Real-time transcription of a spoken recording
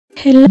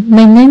Hello,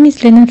 my name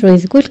is Lena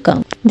Ruiz.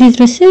 Welcome. This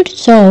research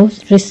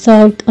shows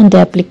results on the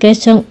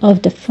application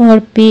of the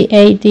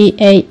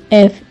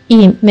 4PADAFE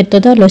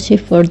methodology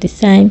for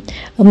design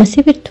of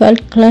massive virtual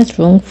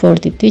classroom for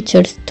the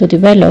teachers to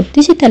develop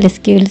digital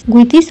skills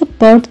with the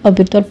support of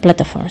virtual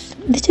platforms.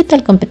 Digital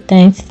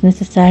competence is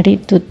necessary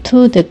to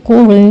the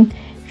current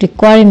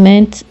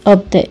requirements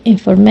of the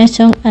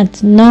information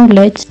and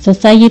knowledge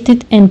society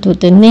and to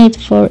the need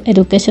for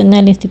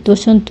educational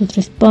institutions to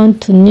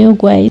respond to new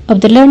ways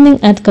of the learning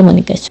and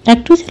communication. A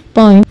crucial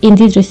point in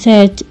this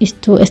research is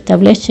to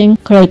establishing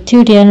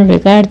criteria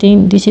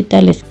regarding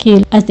digital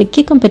skills as the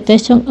key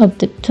competence of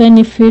the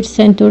 21st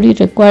century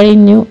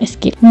requiring new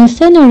skills. New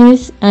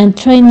scenarios and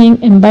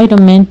training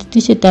environment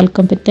digital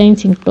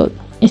competence include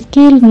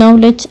skill,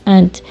 knowledge,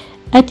 and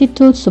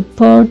attitude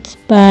support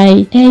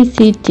by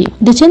ACT.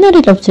 The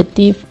general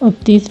objective of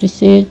this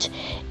research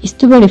is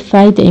to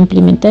verify the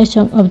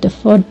implementation of the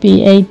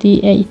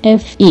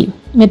 4PADAFE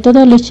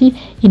methodology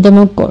in the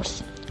MOOC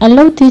course,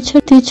 allow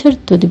teachers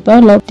to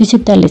develop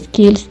digital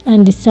skills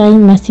and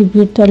design massive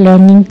virtual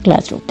learning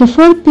classrooms. The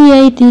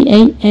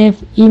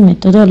 4PADAFE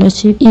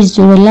methodology is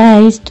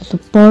utilized to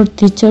support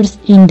teachers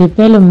in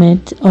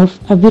development of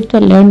a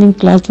virtual learning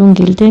classroom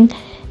guiding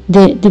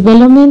the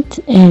development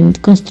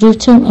and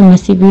construction of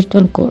massive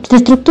virtual course. The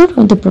structure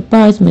of the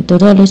proposed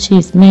methodology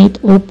is made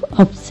up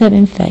of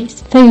 7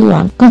 phases. Phase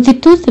 1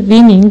 constitutes the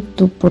beginning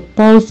to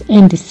propose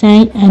and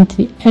design and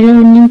the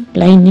learning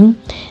planning,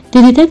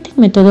 the didactic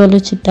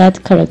methodology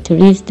that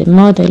characterizes the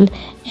model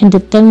and the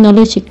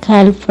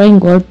technological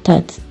framework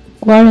that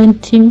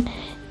guaranteeing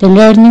the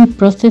learning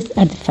process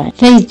are defined.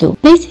 Phase 2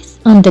 basis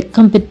on the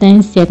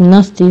competence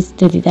diagnostics,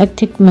 the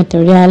didactic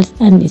materials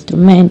and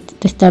instruments,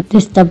 the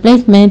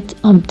establishment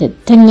of the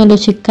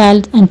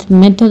technological and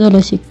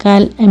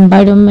methodological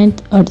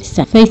environment or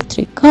design. Phase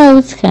 3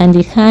 goes hand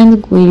in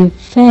hand with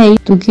Phase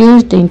to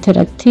use the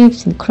interactive,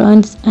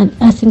 synchronous and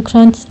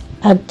asynchronous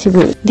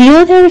activities. The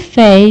other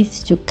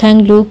phase you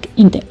can look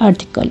in the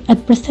article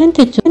at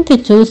percentage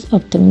use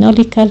of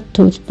technological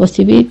tools,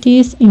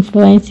 possibilities,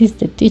 influences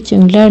the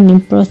teaching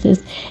learning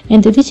process,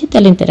 and the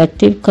digital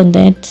interactive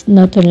content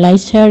not only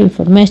share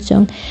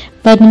information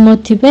but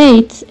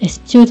motivates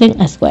students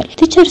as well.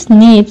 Teachers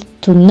need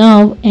to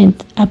know and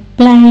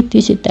apply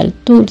digital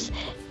tools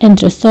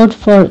and resort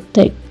for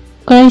the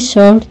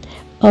creation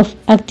of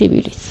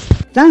activities.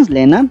 Thanks,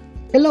 Lena.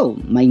 Hello,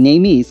 my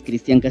name is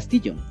Cristhian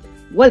Castillo.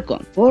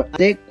 Welcome for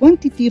the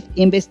quantitative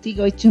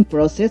investigation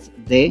process.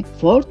 The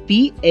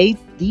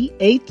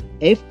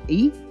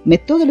 4PADAFE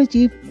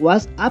methodology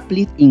was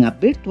applied in a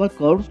virtual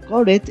course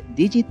called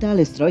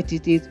Digital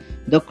Strategies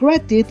that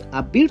created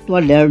a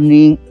virtual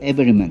learning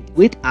environment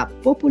with a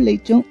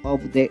population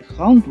of the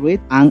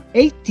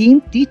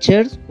 118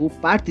 teachers who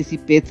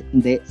participate.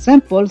 The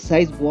sample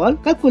size was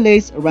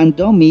calculated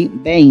randomly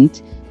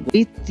based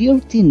with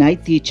 39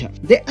 teachers.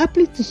 The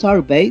applied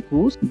survey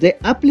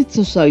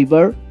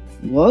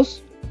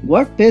was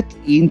worked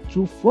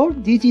into 4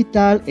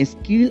 digital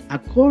skills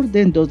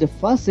according to the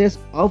phases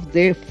of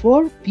the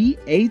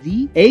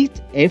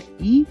 4PADAFE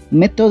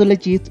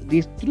methodologies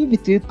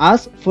distributed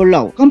as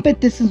follows.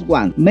 Competencies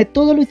 1.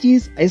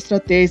 Methodologies,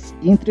 strategies,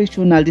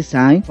 instructional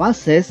design,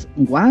 phases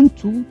 1,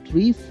 2,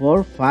 3,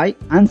 4, 5,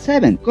 and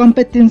 7.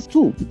 Competence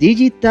 2.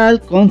 Digital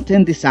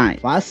content design,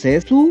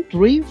 phases 2,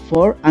 3,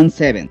 4, and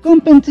 7.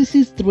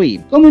 Competencies 3.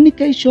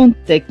 Communication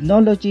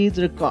technologies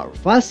record,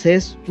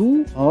 phases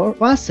 2 or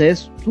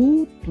phases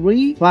 2,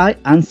 3, 5,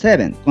 and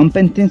 7.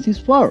 Competencies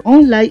 4.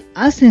 Online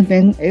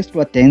assessment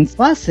strategies,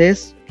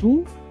 phases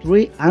 2,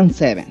 3, and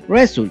 7.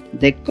 Result.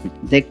 The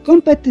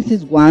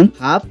competencies 1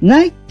 have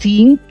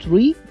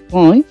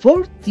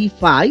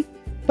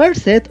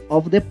 93.45%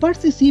 of the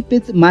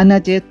participants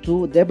managed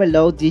to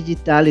develop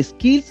digital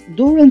skills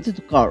during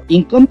the course.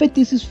 In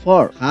competencies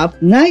 4 have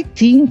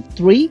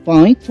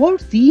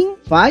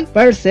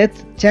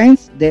 93.45% change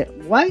the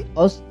way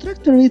of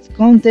structured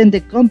content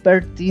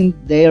compared in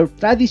their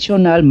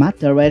traditional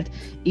material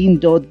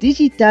into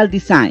digital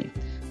design,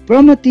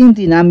 promoting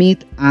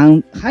dynamic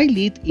and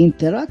highly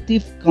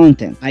interactive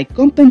content. I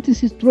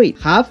competencies 3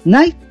 have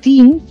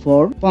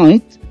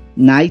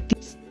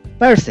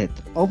 19.90%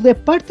 of the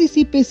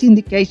participants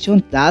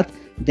indication that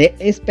they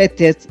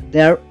expected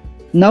their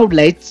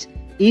knowledge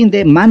in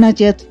the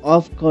management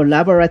of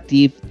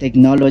collaborative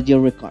technology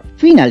record.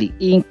 Finally,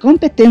 in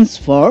competence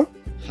 4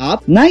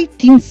 have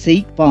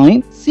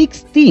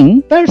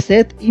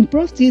 96.16% in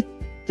process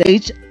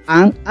stage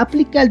and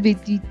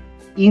applicability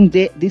in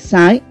the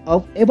design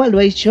of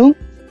evaluation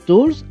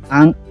tools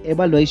and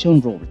evaluation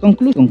rules.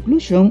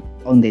 Conclusion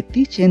on the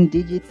teaching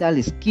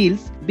digital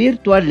skills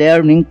virtual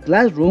learning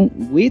classroom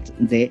with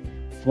the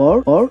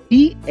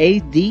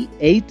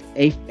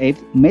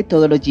 4PADAFE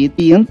methodology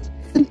built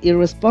in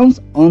response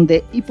on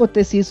the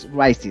hypothesis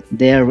raised.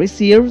 The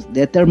research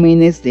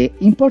determines the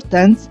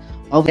importance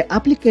of the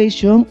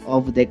application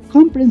of the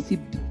comprehensive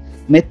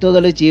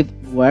methodology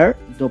where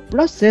the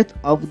process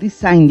of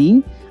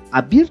designing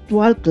a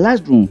virtual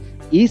classroom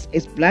is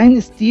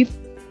explained step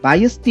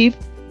by step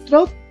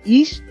through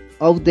each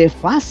of the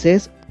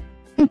phases.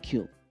 Thank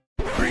you.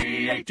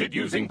 Created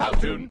using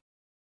Powtoon.